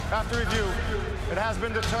After review, it has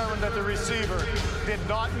been determined that the receiver did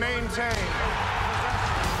not maintain.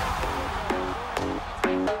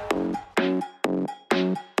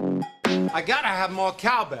 I gotta have more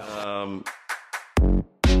cowbell.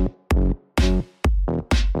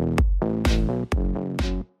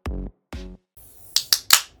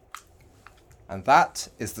 And that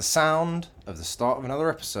is the sound of the start of another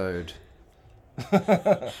episode.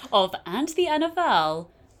 Of And the NFL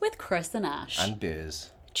with Chris and Ash. And beers.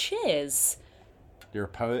 Cheers. You're a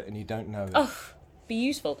poet and you don't know it. Oh,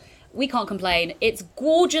 beautiful. We can't complain. It's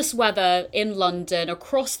gorgeous weather in London,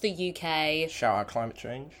 across the UK. Shout out climate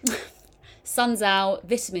change. Sun's out,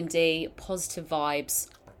 vitamin D, positive vibes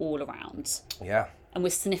all around. Yeah. And we're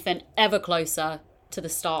sniffing ever closer to the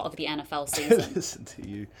start of the NFL season. Listen to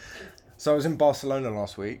you. So I was in Barcelona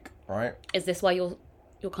last week, right? Is this why you're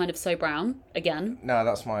kind of so brown again? No,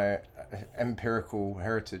 that's my empirical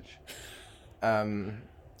heritage.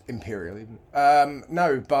 Imperial even.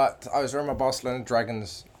 No, but I was wearing my Barcelona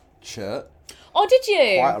Dragons shirt. Oh, did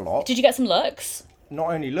you? Quite a lot. Did you get some looks? Not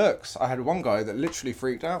only looks, I had one guy that literally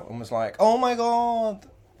freaked out and was like, "Oh my god,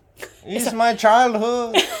 it's my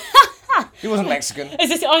childhood." He wasn't Mexican. Is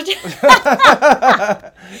this?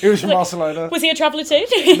 He was from Barcelona. Was he a traveller too?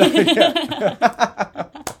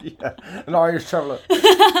 Yeah, an Irish traveller.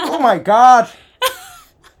 Oh my god.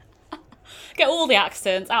 Get all the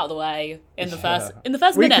accents out of the way in the first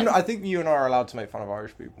minute. I think you and I are allowed to make fun of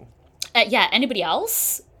Irish people. Yeah. Anybody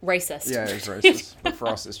else? Racist. Yeah, it's racist. But for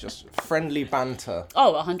us, it's just friendly banter.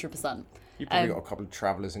 Oh, 100%. You probably got a couple of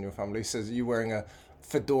travellers in your family. Says you wearing a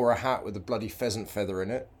fedora hat with a bloody pheasant feather in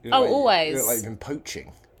it. Always. You look like you've been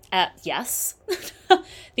poaching. Yes.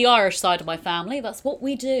 The Irish side of my family, that's what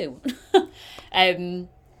we do. Speaking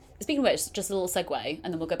of which, just a little segue,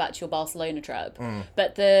 and then we'll go back to your Barcelona trip.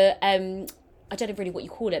 But the, I don't know really what you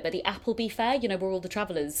call it, but the Appleby Fair, you know, where all the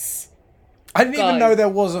travellers... I didn't even know there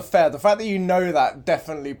was a fair. The fact that you know that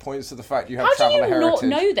definitely points to the fact you have traveller heritage. How do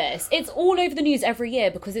you not know this? It's all over the news every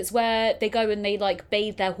year because it's where they go and they, like,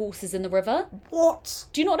 bathe their horses in the river. What?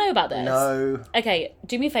 Do you not know about this? No. Okay,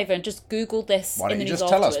 do me a favour and just Google this Why in don't the you news just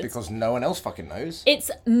tell us, afterwards. because no one else fucking knows.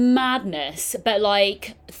 It's madness, but,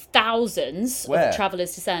 like, thousands Where? of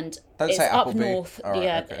travellers to send. Don't It's say up Appleby. north. All right,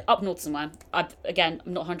 yeah, okay. up north somewhere. I'm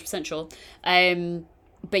not 100% sure.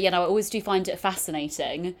 But, I always do find it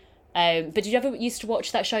fascinating. But did you ever used to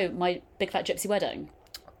watch that show, My Big Fat Gypsy Wedding?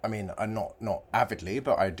 I mean, I'm not avidly,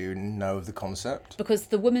 but I do know of the concept. Because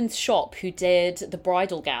the women's shop who did the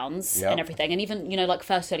bridal gowns Yep. and everything, and even, like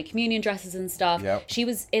First Holy Communion dresses and stuff, Yep. she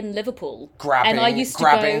was in Liverpool. Grabbing and I used to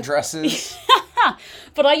grabbing go... dresses.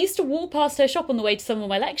 But I used to walk past her shop on the way to some of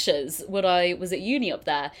my lectures when I was at uni up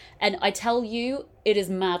there. And I tell you, it is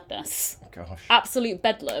madness. Gosh. Absolute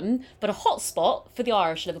bedlam. But a hot spot for the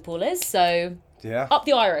Irish, Liverpool is. So, Yeah. up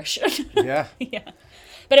the Irish. Yeah. Yeah.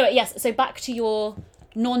 But anyway, yes. So back to your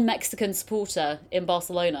non-Mexican supporter in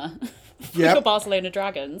Barcelona. For Yep. your Barcelona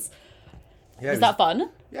Dragons. Yeah, Was that fun?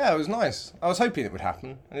 Yeah, it was nice. I was hoping it would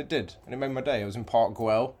happen, and it did. And it made my day. I was in Park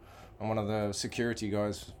Güell, and one of the security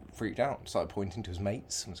guys freaked out, started pointing to his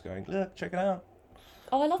mates, and was going, "Look, check it out."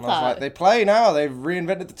 Oh, I love And I was that. like, "They play now. They've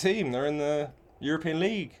reinvented the team. They're in the European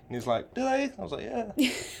League." And he was like, "Do they?" I was like, "Yeah."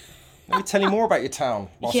 Let me tell you more about your town.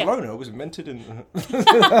 Barcelona was invented in...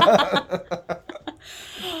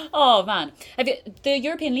 Oh, man. The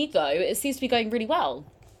European League, though, it seems to be going really well.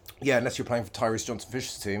 Yeah, unless you're playing for Tyrese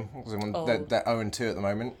Johnson-Fisher's team. They're 0-2 at the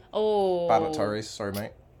moment. Oh. Bad luck, Tyrese. Sorry,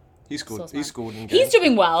 mate. He scored. Sauce He man. scored in He's games.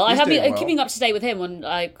 doing well. He's I'm doing well. keeping up to date with him when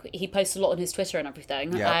he posts a lot on his Twitter and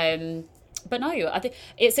everything. Yeah. But no, I think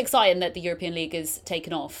it's exciting that the European League is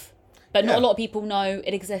taken off. But not Yeah. a lot of people know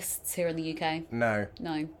it exists here in the UK. No.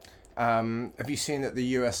 No. Have you seen that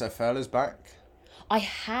the USFL is back? I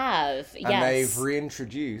have, yes. And they've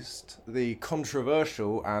reintroduced the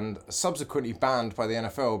controversial and subsequently banned by the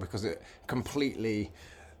NFL because it completely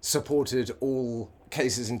supported all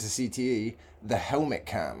cases into CTE, the helmet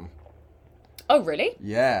cam. Oh, really?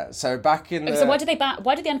 Yeah, so back in the... So why did the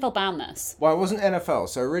NFL ban this? Well, it wasn't NFL.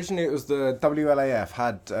 So originally it was the WLAF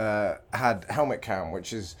had helmet cam,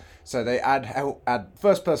 which is... So they add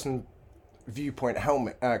first-person viewpoint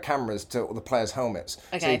helmet cameras to all the players' helmets,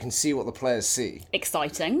 so Okay. you can see what the players see.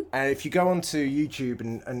 Exciting. And if you go onto YouTube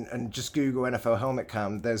and just Google NFL helmet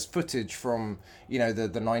cam, there's footage from, the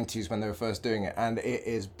 90s when they were first doing it, and it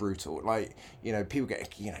is brutal. Like, people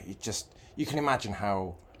get, you can imagine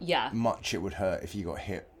how much it would hurt if you got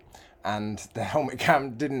hit. And the helmet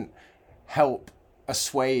cam didn't help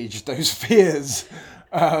assuage those fears.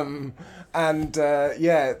 And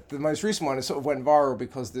yeah, the most recent one, it sort of went viral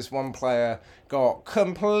because this one player got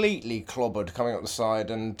completely clobbered coming up the side,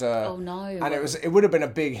 and Oh, no. and it would have been a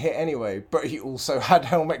big hit anyway. But he also had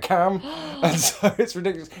helmet cam, and so it's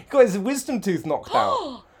ridiculous. He got his wisdom tooth knocked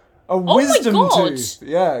out. A wisdom God. tooth.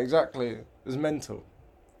 Yeah, exactly. It was mental.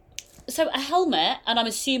 So a helmet, and I'm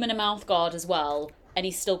assuming a mouth guard as well, and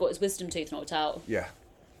he's still got his wisdom tooth knocked out. Yeah.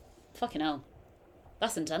 Fucking hell.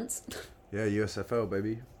 That's intense. Yeah, USFL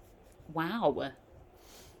baby. Wow.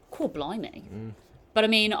 Cool, blimey. But I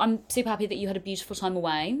mean, I'm super happy that you had a beautiful time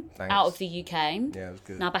away, Thanks. out of the UK. Yeah, it was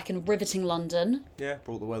good. Now back in riveting London. Yeah,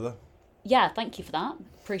 brought the weather. Yeah, thank you for that.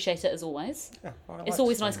 Appreciate it as always. Yeah, It's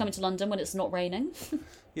always nice coming to London when it's not raining.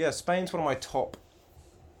 Yeah, Spain's one of my top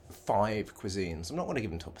 5 cuisines. I'm not going to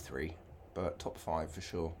give them top 3, but top 5 for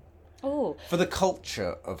sure. Oh, For the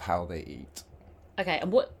culture of how they eat. okay.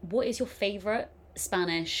 And what is your favourite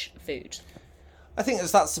Spanish food? I think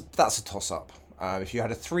that's a toss-up. If you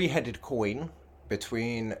had a 3-headed coin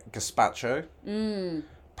between gazpacho,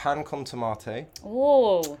 pan con tomate,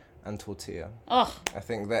 Oh, and tortilla. oh, I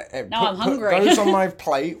think that Now I'm hungry. Put those on my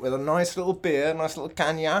plate with a nice little beer, nice little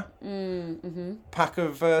caña, pack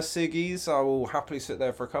of ciggies. I will happily sit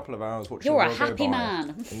there for a couple of hours watching. You're the a world go happy by.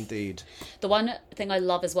 man. Indeed. the one thing I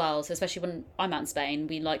love as well, so especially when I'm out in Spain,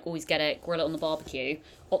 we like always get it, grill it on the barbecue.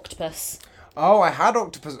 Octopus. Oh, I had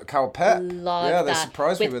octopus at Calpet. Love yeah, they that.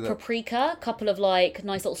 surprised me with it. Paprika, a couple of like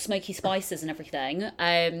nice little smoky spices and everything.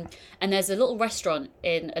 And there's a little restaurant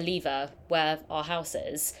in Oliva where our house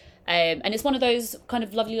is. And it's one of those kind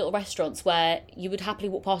of lovely little restaurants where you would happily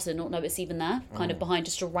walk past it and not know it's even there, kind of behind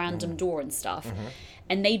just a random door and stuff.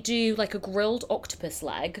 And they do like a grilled octopus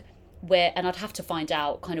leg and I'd have to find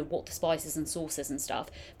out kind of what the spices and sauces and stuff,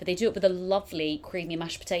 but they do it with a lovely creamy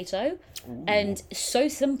mashed potato. And so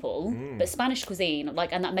simple, but Spanish cuisine,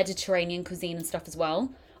 like, and that Mediterranean cuisine and stuff as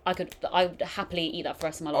well. I would happily eat that for the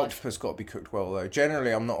rest of my life. Octopus got to be cooked well though.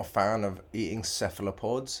 Generally, I'm not a fan of eating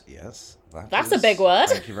cephalopods. Yes, That's a big word.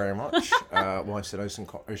 Thank you very much. Wife's in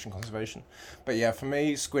ocean conservation, but yeah, for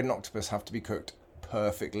me, squid and octopus have to be cooked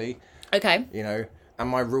perfectly. Okay. You know, and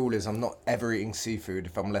my rule is I'm not ever eating seafood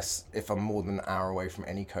if I'm more than an hour away from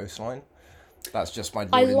any coastline. That's just my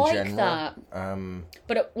rule I in like general. that.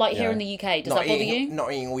 But like here yeah. in the UK, does Not that bother eating, you?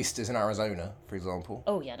 Not eating oysters in Arizona, for example.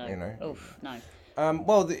 Oh yeah, no. You know. Oh no.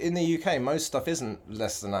 Well, in the UK, most stuff isn't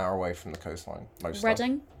less than an hour away from the coastline. Most stuff.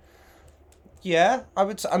 Reading. Yeah, I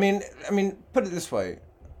would. I mean, put it this way: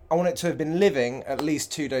 I want it to have been living at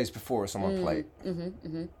least 2 days before it's on my plate.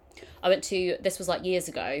 I went to, this was like years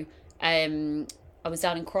ago. I was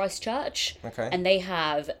down in Christchurch. Okay. And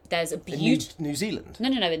there's a In beautiful. New Zealand. No,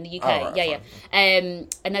 in the UK. Oh, right, yeah. fine.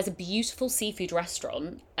 And there's a beautiful seafood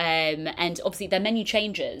restaurant. And obviously their menu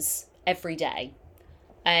changes every day.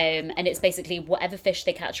 And it's basically whatever fish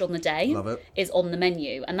they catch on the day Love it. is on the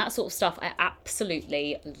menu. And that sort of stuff I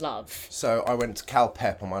absolutely love. So I went to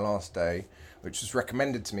Calpep on my last day, which was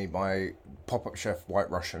recommended to me by pop-up chef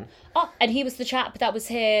White Russian. Oh, and he was the chap that was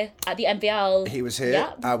here at the MVL. He was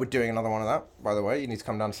here. Yeah. We're doing another one of that, by the way. You need to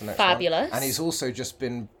come down to the next Fabulous. one. And he's also just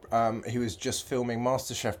been. He was just filming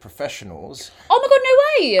MasterChef Professionals Oh my god,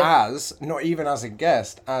 no way! as not even as a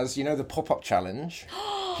guest, as you know the pop-up challenge.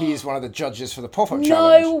 He's one of the judges for the pop-up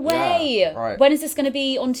challenge. No way! Yeah, right. When is this going to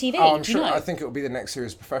be on TV? Oh, I'm Do you sure. know? I think it will be the next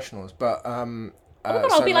series of Professionals, but. Oh my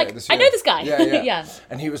God, I'll be like, I know this guy. Yeah, yeah. Yeah.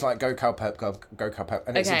 And he was like, go Calpep, go Calpep.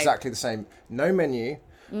 And it's Okay. exactly the same. No menu.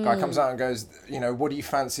 Guy comes out and goes, you know, what do you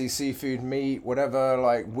fancy? Seafood, meat, whatever.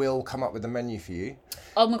 Like, we'll come up with the menu for you.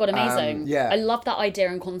 Oh my god, amazing! yeah. I love that idea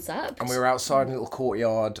and concept. And we were outside in a little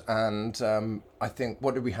courtyard. And I think,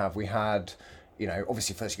 what did we have? We had, you know,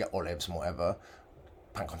 obviously first you get olives and whatever.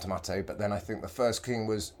 Pan con tomato. But then I think the first thing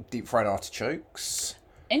was deep fried artichokes.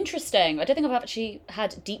 Interesting. I don't think I've actually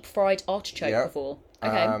had deep fried artichoke Yeah. before.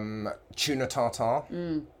 Okay. Tuna tartare.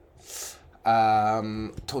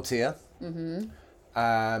 Tortilla.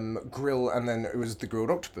 Grill, and then it was the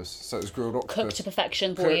grilled octopus. So it was grilled octopus. Cooked to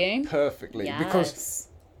perfection for you. Perfectly. Yes. Because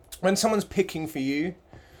when someone's picking for you,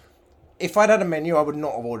 if I'd had a menu, I would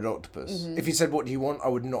not have ordered octopus. If he said, what do you want? I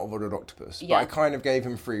would not have ordered octopus. Yeah. But I kind of gave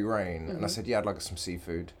him free reign. And I said, yeah, I'd like some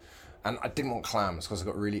seafood. And I didn't want clams because I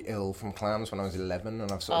got really ill from clams when I was 11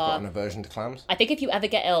 and I've sort of got an aversion to clams. I think if you ever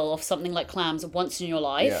get ill of something like clams once in your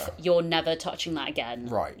life, Yeah. you're never touching that again.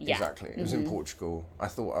 Right, Yeah. exactly. It was in Portugal. I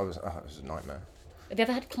thought it was a nightmare. Have you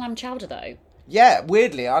ever had clam chowder though? Yeah,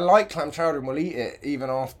 weirdly, I like clam chowder and will eat it even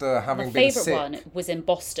after having My been favourite sick. one was in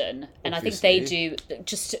Boston, and I think they Obviously. do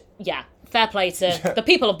just fair play to the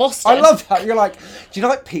people of Boston. I love that. You're like, do you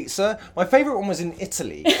like pizza? My favourite one was in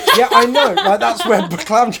Italy. Yeah, I know. Like, that's where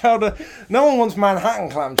clam chowder... No one wants Manhattan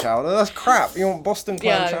clam chowder. That's crap. You want Boston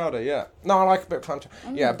clam chowder, yeah. No, I like a bit of clam chowder.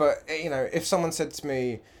 Yeah, but, you know, if someone said to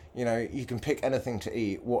me, you know, you can pick anything to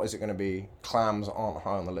eat, what is it going to be? Clams aren't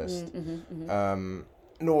high on the list.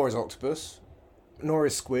 Nor is octopus. Nor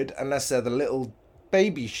is squid, unless they're the little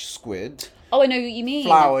baby squid. Oh, I know what you mean.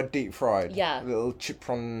 Floured, deep fried. Yeah. Little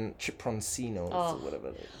chiproncinos or whatever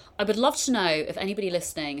it is. I would love to know if anybody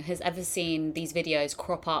listening has ever seen these videos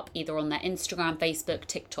crop up either on their Instagram, Facebook,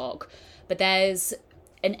 TikTok. But there's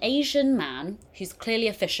an Asian man who's clearly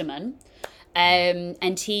a fisherman.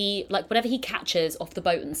 And he, like, whatever he catches off the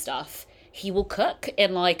boat and stuff, he will cook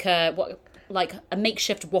in like a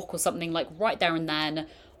makeshift wok or something, like right there and then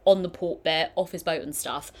on the port bit off his boat and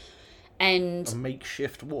stuff. And a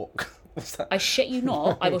makeshift wok. What's that? I shit you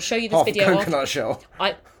not. I will show you this Half video. coconut shell.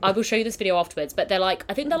 I will show you this video afterwards. But they're like,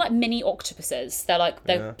 I think they're like mini octopuses.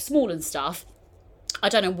 They're small and stuff. I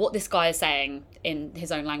don't know what this guy is saying in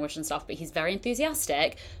his own language and stuff, but he's very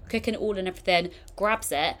enthusiastic, cooking it all and everything.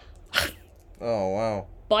 Grabs it. Oh wow.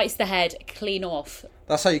 Bites the head clean off.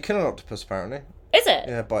 That's how you kill an octopus, apparently. Is it?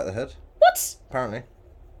 Yeah, bite the head. What? Apparently.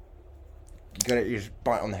 You just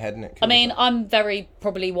bite on the head and it kills I mean, it. I'm very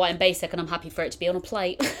probably white and basic, and I'm happy for it to be on a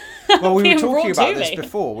plate. Well, we were Being talking raw about to this me.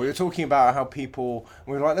 before. We were talking about how people...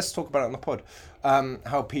 We were like, let's talk about it on the pod.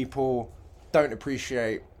 How people don't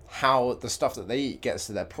appreciate how the stuff that they eat gets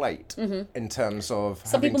to their plate in terms of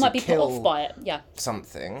Some having people to might be put kill off by it. Yeah.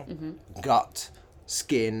 something, gut,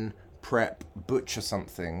 skin, prep, butcher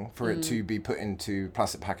something for it to be put into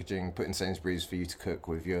plastic packaging, put in Sainsbury's for you to cook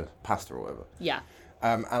with your pasta or whatever. Yeah.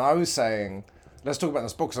 And I was saying, let's talk about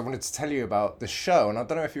this book because I wanted to tell you about the show. And I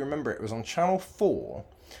don't know if you remember, it was on Channel 4.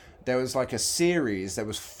 There was like a series, there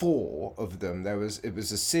was 4 of them. It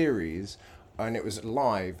was a series and it was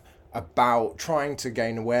live about trying to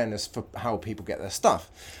gain awareness for how people get their stuff.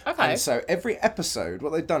 Okay. And so every episode,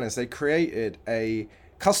 what they've done is they created a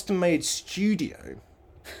custom-made studio,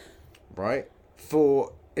 right?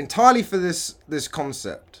 Entirely for this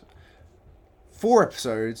concept. 4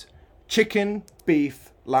 episodes, chicken,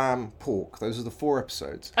 beef, lamb, pork. Those are the 4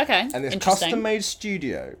 episodes. Okay, And this interesting. custom-made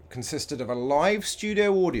studio consisted of a live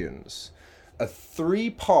studio audience, a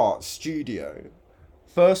 3-part studio,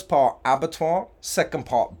 first part abattoir, second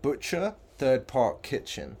part butcher, third part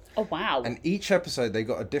kitchen. Oh, wow. And each episode they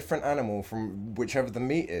got a different animal from whichever the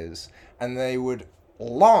meat is, and they would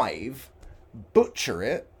live butcher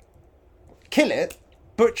it, kill it,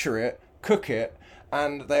 butcher it, cook it,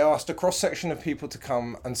 and they asked a cross-section of people to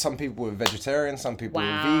come, and some people were vegetarian, some people were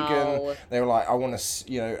vegan. They were like, I want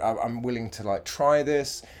to, I'm willing to like try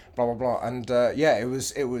this, blah blah blah. And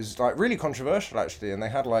it was like really controversial actually, and they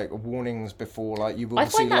had like warnings before, like you will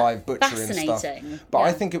see live butchering and stuff. But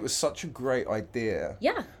I think it was such a great idea.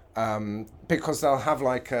 Yeah. Because they'll have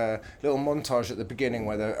like a little montage at the beginning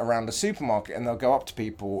where they're around a supermarket and they'll go up to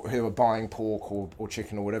people who are buying pork or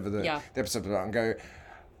chicken or whatever the episode about and go,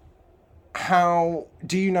 how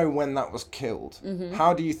do you know when that was killed?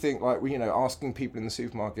 How do you think, like, asking people in the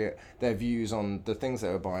supermarket their views on the things they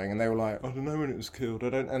were buying, and they were like, I don't know when it was killed,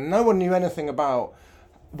 and no one knew anything about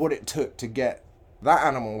what it took to get that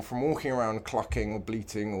animal from walking around clucking or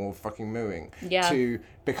bleating or fucking mooing to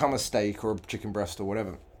become a steak or a chicken breast or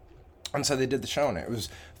whatever. And so they did the show on it. It was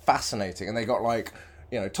fascinating, and they got like,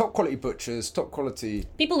 top quality butchers, top quality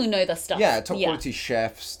people who know their stuff. Yeah, top quality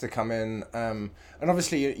chefs to come in. And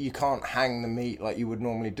obviously you can't hang the meat like you would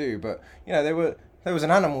normally do, but there was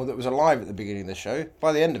an animal that was alive at the beginning of the show.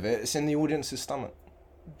 By the end of it, it's in the audience's stomach.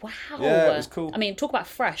 Wow. Yeah, it was cool. I mean, talk about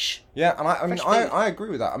fresh. Yeah, and I agree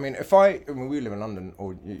with that. I mean, we live in London,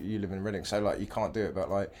 or you live in Reading, so like you can't do it.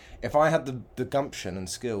 But like, if I had the gumption and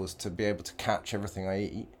skills to be able to catch everything I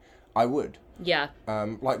eat, I would. Yeah.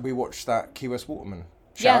 Like we watched that Key West Waterman.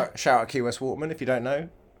 Shout out Key West Waterman if you don't know.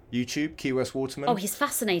 YouTube, Key West Waterman. Oh, he's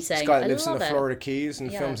fascinating. This guy lives in the it. Florida Keys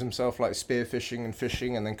and films himself like spearfishing and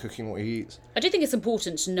fishing and then cooking what he eats. I do think it's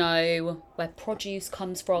important to know where produce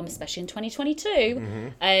comes from, especially in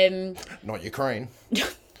 2022. Not Ukraine.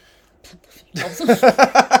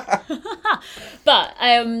 But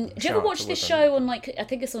do you ever watch this show on, like, I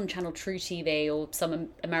think it's on channel True TV or some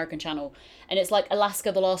American channel, and it's like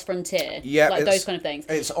Alaska: The Last Frontier, like those kind of things.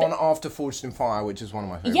 It's on after Forged in Fire, which is one of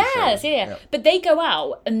my favourite shows. Yeah. But they go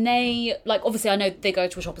out and they, like, obviously I know they go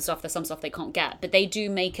to a shop and stuff, there's some stuff they can't get, but they do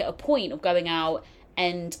make it a point of going out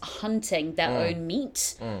and hunting their own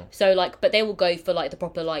meat. So like, but they will go for like the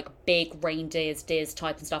proper like big reindeers, deers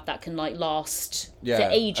type and stuff that can like last for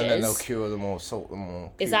ages. And then they'll cure them or salt them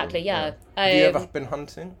or exactly them. Have you ever been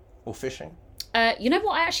hunting or fishing? You know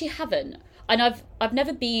what? I actually haven't, and I've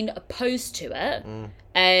never been opposed to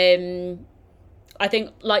it. I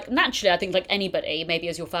think, like, naturally, I think, like anybody, maybe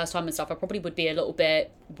as your first time and stuff, I probably would be a little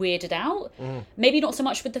bit weirded out. Maybe not so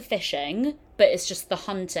much with the fishing, but it's just the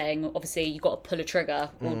hunting. Obviously, you got to pull a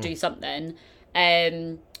trigger or do something.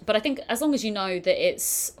 But I think as long as you know that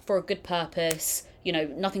it's for a good purpose, you know,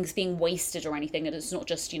 nothing's being wasted or anything, and it's not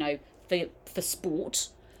just, you know, for sport.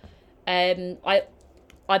 I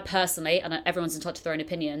personally, and everyone's entitled to their own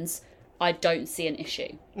opinions, I don't see an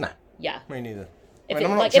issue. No. Yeah. Me neither. If I'm it-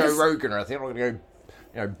 not like, Joe if it's- Rogan or anything. I'm not going to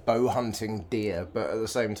go, bow hunting deer. But at the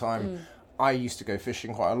same time, I used to go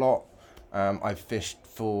fishing quite a lot. I fished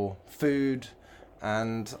for food,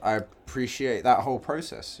 and I appreciate that whole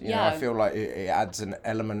process. You know, I feel like it adds an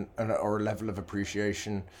element or a level of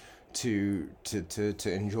appreciation to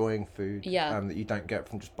enjoying food. That you don't get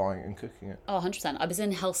from just buying it and cooking it. Oh, 100%. I was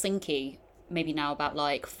in Helsinki maybe now about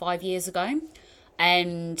like 5 years ago,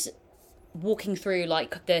 and walking through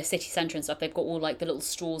like the city centre and stuff, they've got all like the little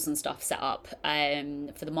stalls and stuff set up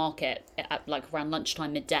for the market at like around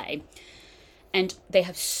lunchtime, midday, and they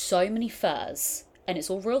have so many furs, and it's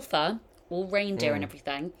all real fur, all reindeer and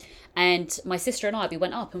everything. And my sister and we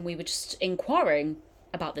went up and we were just inquiring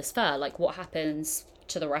about this fur, like what happens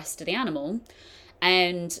to the rest of the animal.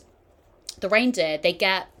 And the reindeer, they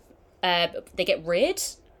get reared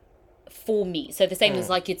for meat. So the same as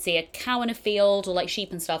like you'd see a cow in a field or like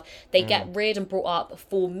sheep and stuff, they get reared and brought up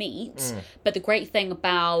for meat. But the great thing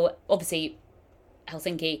about obviously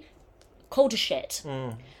Helsinki, cold as shit.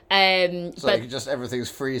 So but just everything's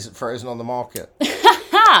frozen on the market.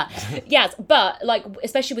 yes, but like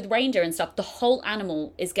especially with reindeer and stuff, the whole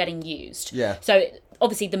animal is getting used. Yeah. So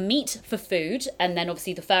obviously the meat for food, and then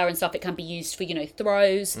obviously the fur and stuff, it can be used for, you know,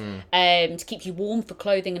 throws, to keep you warm, for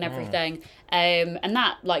clothing and everything. And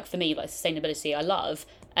that, like for me, like sustainability, I love.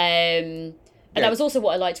 And that was also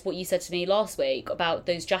what I liked, what you said to me last week about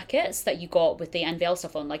those jackets that you got with the NVL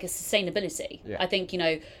stuff on, like, it's sustainability. Yeah. I think, you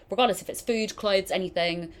know, regardless if it's food, clothes,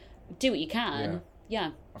 anything, do what you can.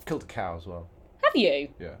 Yeah. I've killed a cow as well. Have you?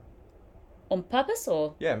 Yeah. On purpose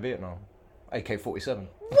or? Yeah, in Vietnam. AK-47.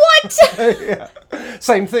 What? Yeah.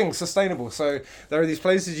 Same thing, sustainable. So there are these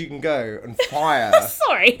places you can go and fire.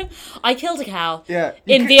 Sorry. I killed a cow Yeah.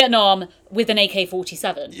 in Vietnam with an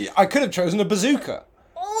AK-47. I could have chosen a bazooka.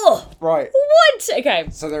 Oh, Right. what? Okay.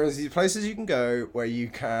 So there are these places you can go where you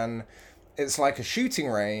can... It's like a shooting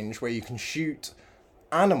range where you can shoot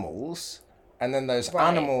animals, and then those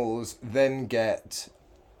animals then get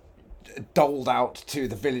doled out to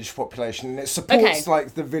the village population, and it supports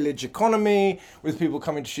like the village economy with people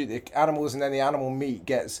coming to shoot the animals, and then the animal meat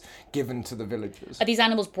gets given to the villagers. Are these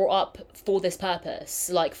animals brought up for this purpose,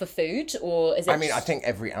 like for food, or is it? I mean, I think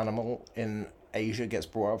every animal in Asia gets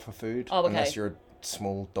brought up for food, Oh, okay. unless you're a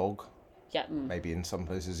small dog. Yeah. Maybe in some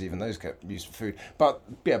places even those get used for food. But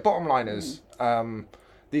yeah, bottom line is,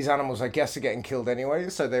 these animals, I guess, are getting killed anyway.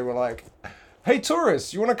 So they were like, "Hey,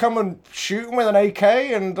 tourists, you want to come and shoot them with an AK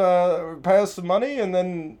and pay us some money?" And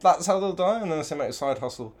then that's how they'll die. And then they make a side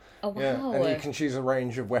hustle. Oh, wow. Yeah, and you can choose a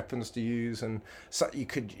range of weapons to use, and so you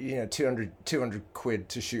could, 200 quid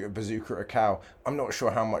to shoot a bazooka at a cow. I'm not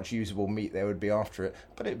sure how much usable meat there would be after it,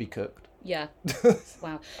 but it'd be cooked. Yeah.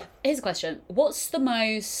 Wow. Here's a question. What's the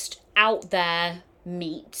most out there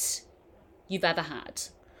meat you've ever had?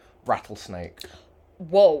 Rattlesnake.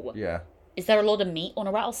 Whoa. Yeah. Is there a lot of meat on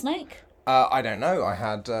a rattlesnake? I don't know. I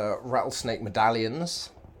had rattlesnake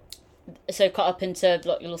medallions. So cut up into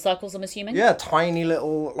like little circles, I'm assuming? Yeah, tiny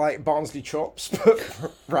little like Barnsley chops,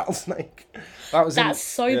 but rattlesnake. That's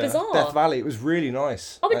so bizarre. Death Valley. It was really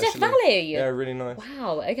nice. Oh, in Death Valley? Yeah, really nice.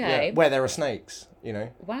 Wow, okay. Yeah, where there are snakes, you know.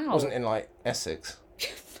 Wow. It wasn't in like Essex.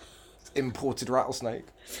 Imported rattlesnake.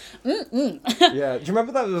 Yeah. Do you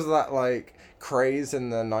remember that like craze in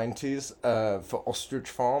the 90s for ostrich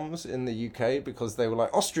farms in the UK, because they were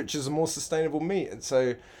like, ostriches are more sustainable meat, and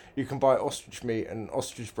so you can buy ostrich meat and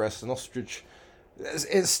ostrich breasts and ostrich.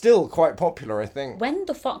 It's still quite popular, I think. When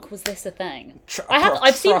the fuck was this a thing?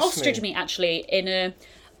 I've seen ostrich meat actually in a...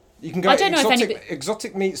 You can go to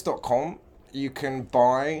exoticmeats.com. You can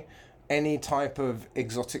buy any type of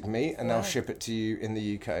exotic meat, and they'll ship it to you in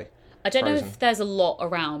the UK. I don't know Frozen. if there's a lot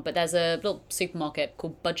around, but there's a little supermarket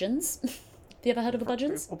called Budgeons. Have you ever heard of a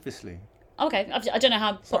Budgeons? Obviously. Okay, I don't know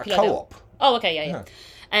how popular Like a they are. co-op. Oh, okay, yeah.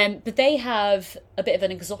 But they have a bit of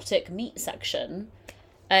an exotic meat section.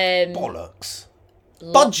 Bollocks.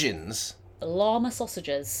 Budgeons? Llama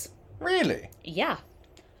sausages. Really? Yeah.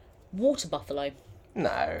 Water buffalo.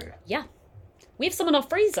 No. Yeah. We have some in our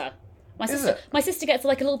freezer. My sister gets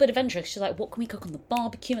like a little bit adventurous. She's like, what can we cook on the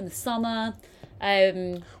barbecue in the summer?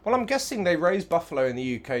 Well, I'm guessing they raise buffalo in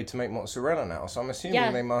the UK to make mozzarella now, so I'm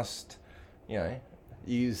assuming they must,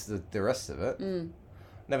 use the rest of it.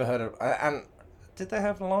 Never heard of... And did they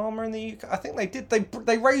have llama in the UK? I think they did.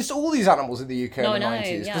 They raised all these animals in the UK in the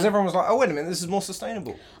 90s, because everyone was like, oh, wait a minute, this is more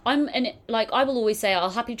sustainable. I will always say I'll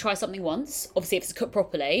happily try something once, obviously if it's cooked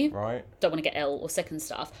properly. Right. Don't want to get ill or sick and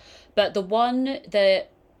stuff. But the one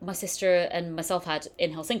that my sister and myself had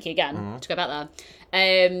in Helsinki, again, to go back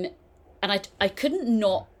there, and I couldn't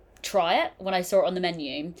not try it when I saw it on the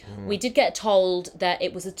menu. We did get told that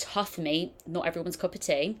it was a tough meat, not everyone's cup of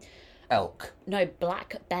tea. Elk. No,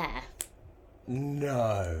 black bear.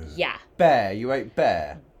 No. Yeah. Bear. You ate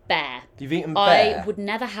bear? Bear. You've eaten bear? I would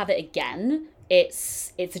never have it again.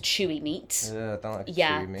 It's a chewy meat. Yeah, I don't like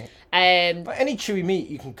chewy meat. But any chewy meat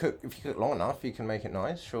you can cook, if you cook long enough, you can make it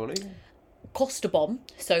nice, surely. Cost a bomb,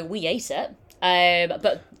 so we ate it.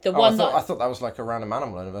 But the one I thought that was like a random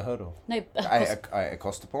animal I never heard of. No, I ate a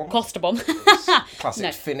cost a bomb. Cost a bomb.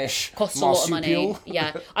 Classic Finnish cost marsupial. A lot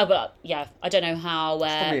of money. Yeah, I don't know how.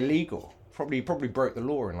 It's probably illegal. Probably broke the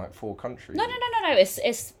law in like 4 countries. No.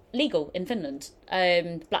 It's legal in Finland.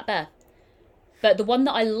 Black bear. But the one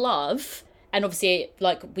that I love, and obviously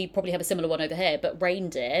like we probably have a similar one over here, but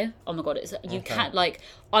reindeer. Oh my god, can't like.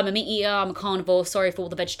 I'm a meat eater. I'm a carnivore. Sorry for all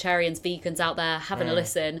the vegetarians, vegans out there having a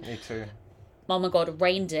listen. Me too. Oh my god,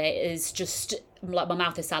 reindeer is just like my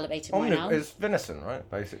mouth is salivating right now. It's venison, right?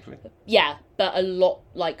 Basically. Yeah, but a lot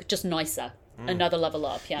like just nicer. Another level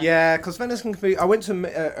up, yeah. Yeah, because venison can be. I went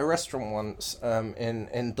to a restaurant once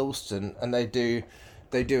in Dalston, and they do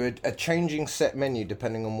a changing set menu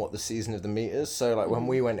depending on what the season of the meat is. So like when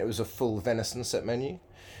we went, it was a full venison set menu,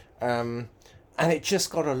 and it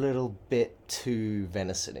just got a little bit too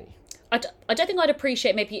venison-y. I don't think I'd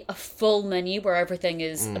appreciate maybe a full menu where everything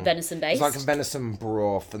is venison based. It's like a venison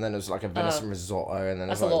broth, and then it was like a venison risotto, and then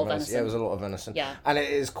that's it was like a lot of venison. Yeah, it was a lot of venison. Yeah, and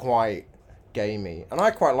it is quite gamey, and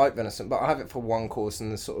I quite like venison, but I have it for one course,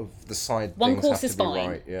 and the side one things course have is to be fine.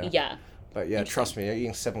 Right, yeah. Yeah. But yeah, trust me,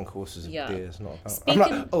 eating 7 courses of deer is not about... Speaking...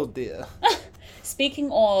 I'm like, oh dear.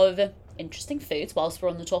 Speaking of interesting foods, whilst we're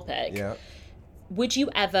on the topic, would you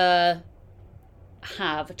ever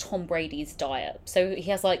have Tom Brady's diet? So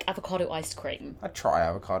he has like avocado ice cream. I'd try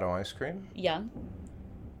avocado ice cream. Yeah.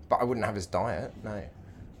 But I wouldn't have his diet, no.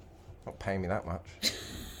 Not paying me that much.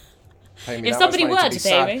 If somebody were to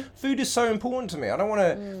pay me. Food is so important to me. I don't want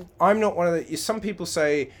to... I'm not one of the... Some people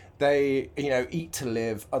say they, eat to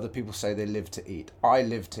live. Other people say they live to eat. I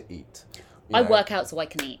live to eat. I work out so I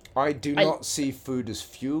can eat. I do not see food as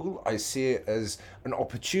fuel. I see it as an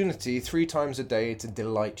opportunity 3 times a day to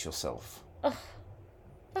delight yourself. Oh,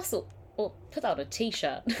 that's all. Or put that on a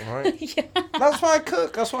t-shirt. Right. Yeah. That's why I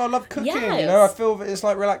cook. That's why I love cooking. Yes. I feel that it's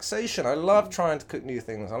like relaxation. I love trying to cook new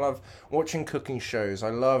things. I love watching cooking shows. I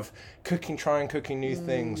love trying cooking new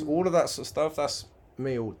things. All of that sort of stuff. That's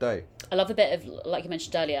me all day. I love a bit of, like you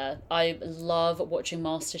mentioned earlier, I love watching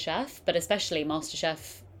MasterChef, but especially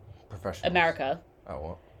MasterChef America. Oh,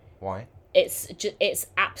 what? Why? It's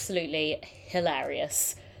absolutely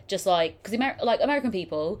hilarious. Just like, because American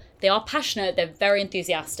people, they are passionate, they're very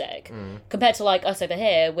enthusiastic. Compared to like us over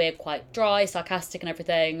here, we're quite dry, sarcastic and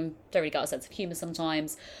everything. Don't really got a sense of humour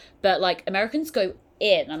sometimes. But like Americans go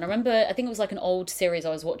in. And I remember, I think it was like an old series I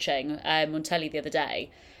was watching on telly the other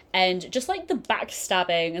day. And just like the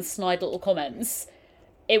backstabbing and snide little comments,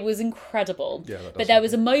 it was incredible. Yeah, but there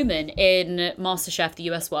was a moment in MasterChef, the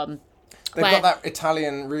US one, they've got that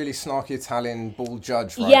Italian, really snarky Italian bald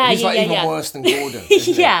judge, right? Yeah, He's even worse than Gordon,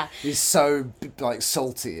 isn't yeah. he? He's so, like,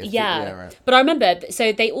 salty. Right. But I remember, so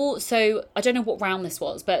I don't know what round this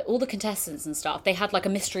was, but all the contestants and stuff, they had, like, a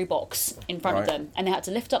mystery box in front of them, and they had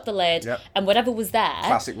to lift up the lid, and whatever was there...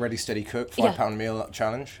 Classic Ready, Steady, Cook, £5 meal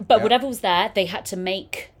challenge. But whatever was there, they had to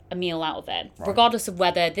make a meal out of it, regardless of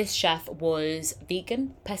whether this chef was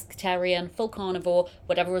vegan, pescatarian, full carnivore,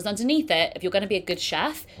 whatever was underneath it. If you're going to be a good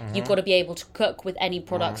chef, you've got to be able to cook with any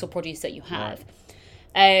products or produce that you have.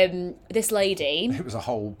 This lady... It was a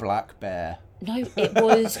whole black bear. No, it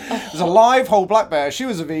was... It was a live whole black bear. She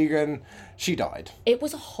was a vegan. She died. It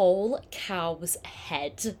was a whole cow's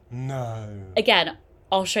head. No. Again,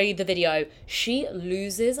 I'll show you the video. She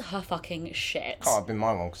loses her fucking shit. Can't have been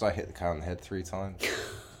my one because I hit the cow in the head 3 times.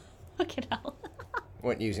 Fucking hell.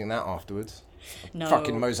 Weren't using that afterwards. No.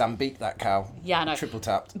 Fucking Mozambique, that cow. Yeah, no. Triple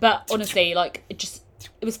tapped. But honestly, like, it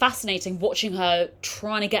was fascinating watching her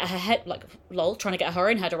trying to get her head, like, trying to get her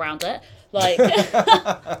own head around it. Like.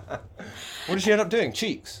 What did she end up doing?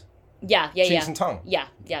 Cheeks? Yeah. Cheeks and tongue? Yeah.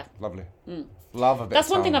 Lovely. Love a bit That's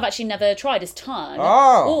of one tongue. thing I've actually never tried is tongue.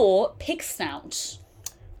 Oh. Or pig snout.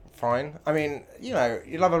 fine. I mean, you know,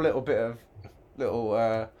 you love a little bit of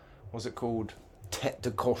what's it called? Tête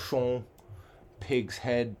de cochon, pig's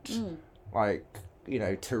head, like, you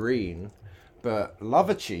know, terrine. But love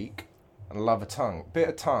a cheek and love a tongue. Bit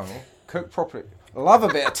of tongue, cooked properly. Love a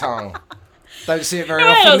bit of tongue. Don't see it very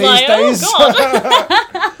often these days. Oh,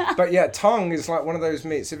 God. But yeah, tongue is like one of those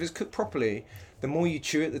meats. If it's cooked properly, the more you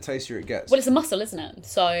chew it, the tastier it gets. Well, it's a muscle, isn't it?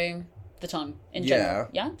 So the tongue in general.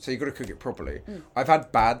 Yeah. So you've got to cook it properly. I've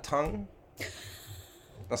had bad tongue.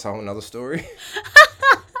 That's a whole another story.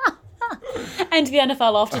 And the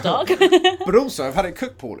NFL after dark. But also, I've had it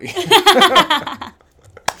cooked poorly.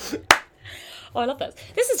 Oh, I love that.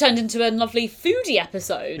 This has turned into a lovely foodie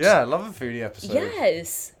episode. Yeah, I love a foodie episode.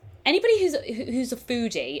 Yes. Anybody who's a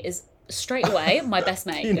foodie is straight away my best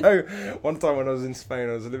mate. You know, one time when I was in Spain,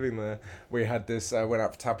 I was living there, we had this, went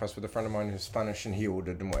out for tapas with a friend of mine who's Spanish, and he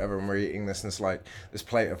ordered and whatever, and we're eating this, and it's like this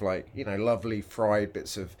plate of like, you know, lovely fried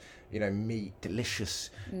bits of, you know, meat,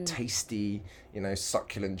 delicious, tasty, you know,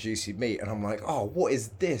 succulent, juicy meat. And I'm like, oh, what is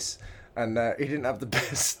this? And he didn't have the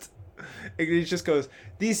best. He just goes,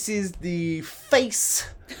 this is the face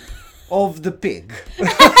of the pig. And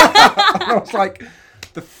I was like,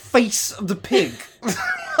 the face of the pig?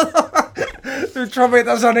 To try to make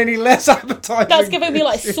that sound any less appetizing. That's giving me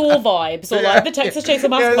like Saw vibes, or like the Texas Chainsaw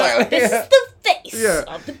Massacre. Exactly, This is the face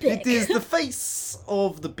of the pig. It is the face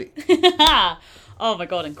of the pig. Oh my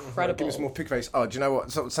God, incredible. Give us more pig face. Oh, do you know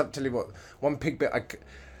what? So tell you what, one pig bit, I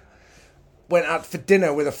went out for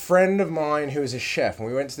dinner with a friend of mine who is a chef, and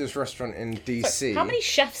we went to this restaurant in DC. How many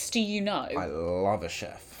chefs do you know? I love a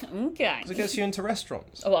chef. Okay. Because it gets you into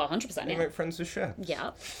restaurants. Oh, well, 100%. You Yeah. make friends with chefs.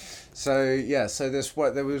 Yeah. So yeah,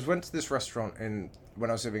 went to this restaurant when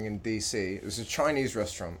I was living in DC. It was a Chinese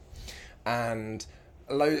restaurant, and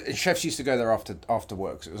chefs used to go there after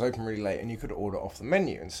work, because it was open really late, and you could order off the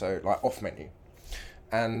menu, and so like off menu.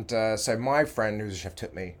 And so my friend who was a chef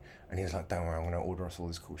took me, and he was like, "Don't worry, I'm going to order us all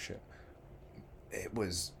this cool shit." It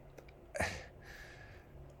was.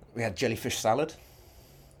 We had jellyfish salad.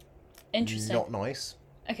 Interesting. Not nice.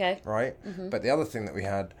 Okay. Right? Mm-hmm. But the other thing that we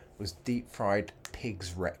had was deep fried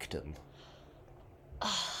pig's rectum.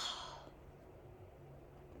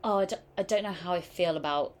 Oh, I don't know how I feel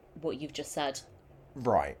about what you've just said.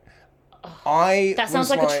 Right. That sounds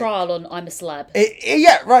like a trial on I'm a Celeb.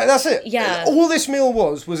 Yeah, right, that's it. Yeah. All this meal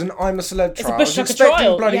was an I'm a Celeb trial. I was Bushwhacker expecting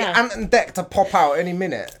trial, bloody yeah. Ant and Dec to pop out any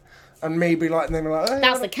minute. And me be like, and then be like, oh,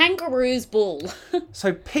 That's the kangaroo's ball.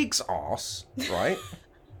 So pig's arse, right,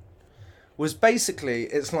 was basically,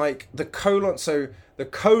 it's like the colon, so the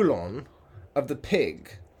colon of the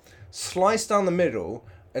pig sliced down the middle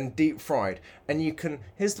and deep fried. And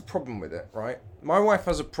here's the problem with it, right? My wife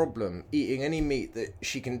has a problem eating any meat that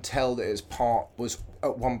she can tell that was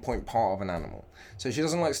at one point part of an animal. So she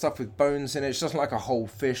doesn't like stuff with bones in it. She doesn't like a whole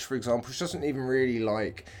fish, for example. She doesn't even really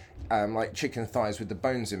like chicken thighs with the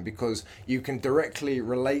bones in, because you can directly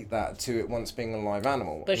relate that to it once being a live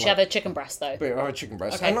animal. But she have a chicken breast though. But I have a chicken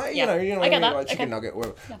breast. Okay, And like, yeah. you know, I get that, like chicken okay. nugget,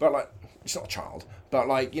 whatever. Yeah. But like, she's not a child. But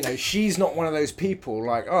like, you know, she's not one of those people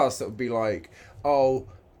like us that would be like, oh,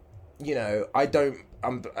 you know, I don't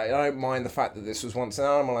mind the fact that this was once an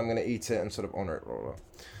animal, I'm going to eat it and sort of honour it, blah, blah, blah.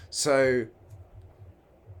 So,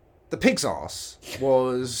 the pig's arse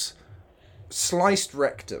was sliced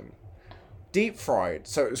rectum, deep fried,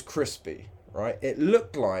 so it was crispy, right? It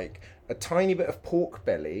looked like a tiny bit of pork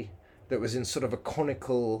belly that was in sort of a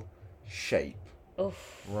conical shape,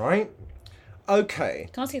 Oof. right? Okay.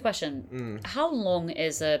 Can I ask you a question? How long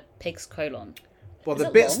is a pig's colon? Well, Is the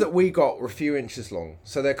it bits long? that we got were a few inches long.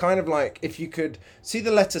 So they're kind of like, if you could see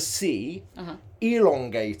the letter C,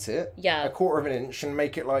 elongate it Yeah. a quarter of an inch and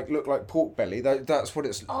make it look like pork belly. That's what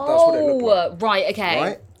it looked like. Right, okay.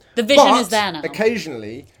 Right? The vision But is there now.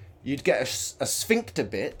 occasionally, you'd get a sphincter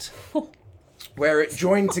bit where it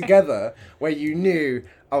joined together, where you knew,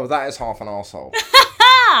 oh, that is half an arsehole.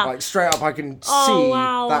 Like, straight up, I can see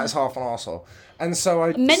wow. that is half an arsehole. And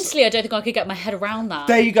so Mentally, I don't think I could get my head around that.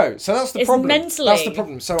 there you go. So that's the It's problem. mentally- That's the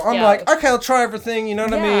problem. So I'm Yeah. like, okay, I'll try everything. You know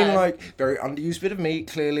what I mean? Yeah. Like, very underused bit of meat.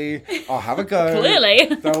 Clearly, I'll have a go.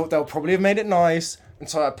 Clearly. they'll probably have made it nice. And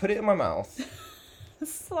so I put it in my mouth,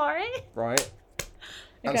 Sorry. right,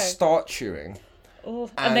 and Okay. start chewing. Oh.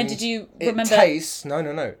 And then did you It remember? tastes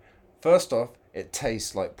no. First off, it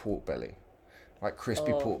tastes like pork belly, like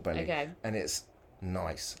crispy Oh, pork belly, okay. and it's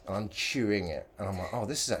nice. And I'm chewing it, and I'm like, oh,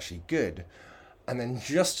 this is actually good. And then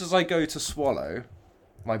just as I go to swallow,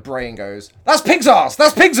 my brain goes, that's pig's arse,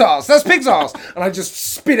 that's pig's arse, that's pig's arse. And I just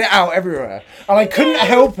spit it out everywhere. And I couldn't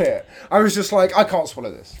help it. I was just like, I can't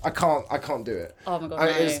swallow this. I can't do it. Oh my God,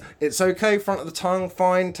 And no. it's okay, front of the tongue,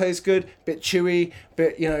 fine, tastes good, bit chewy,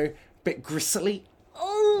 bit gristly.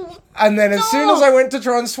 Oh. And then as soon as I went to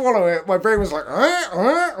try and swallow it, my brain was like,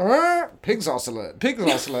 pig's ocelot, pig's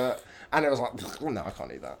ocelot. And it was like, oh, no, I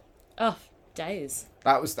can't eat that. Oh, days.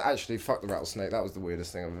 That was actually, fuck the rattlesnake. That was the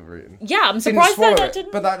weirdest thing I've ever eaten. Yeah, I'm Didn't surprised swallow that it,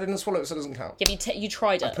 didn't. but that didn't swallow it, so it doesn't count. Yeah, you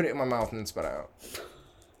tried it. Put it in my mouth and then spat it out.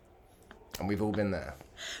 And we've all been there.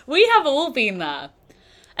 We have all been there.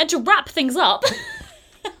 And to wrap things up,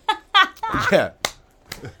 Yeah.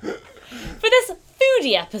 for this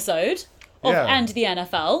foodie episode of Yeah. And the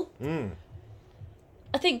NFL,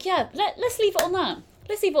 I think, let's leave it on that.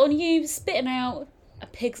 Let's leave it on you spitting out a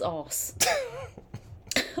pig's arse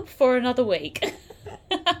for another week.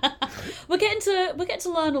 We're getting to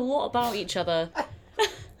learn a lot about each other.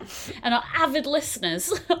 And our avid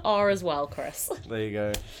listeners are as well, Chris. There you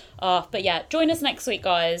go. But yeah, join us next week,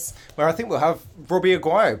 guys. Well, I think we'll have Robbie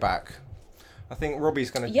Aguayo back. I think Robbie's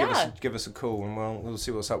going to Yeah. give us a call, and we'll see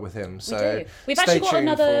what's up with him. So We do. We've stay actually got tuned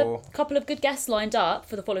another for... couple of good guests lined up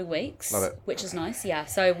for the following weeks. Love it. Which is nice, yeah.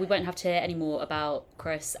 So we won't have to hear any more about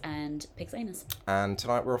Chris and Pig's anus. And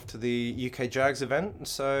tonight we're off to the UK Jags event,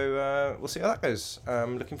 so we'll see how that goes.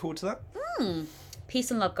 Looking forward to that. Peace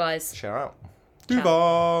and love, guys. Shout out.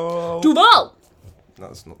 Duval. Duval! No,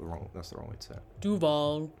 that's the wrong way to say it.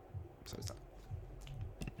 Duval. So it's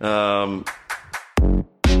that.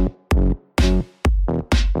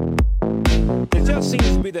 It just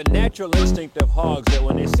seems to be the natural instinct of hogs that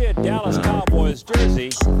when they see a Dallas Cowboys jersey,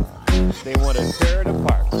 they want to tear it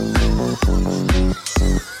apart.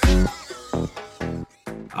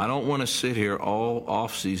 I don't want to sit here all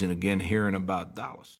off season again hearing about Dallas.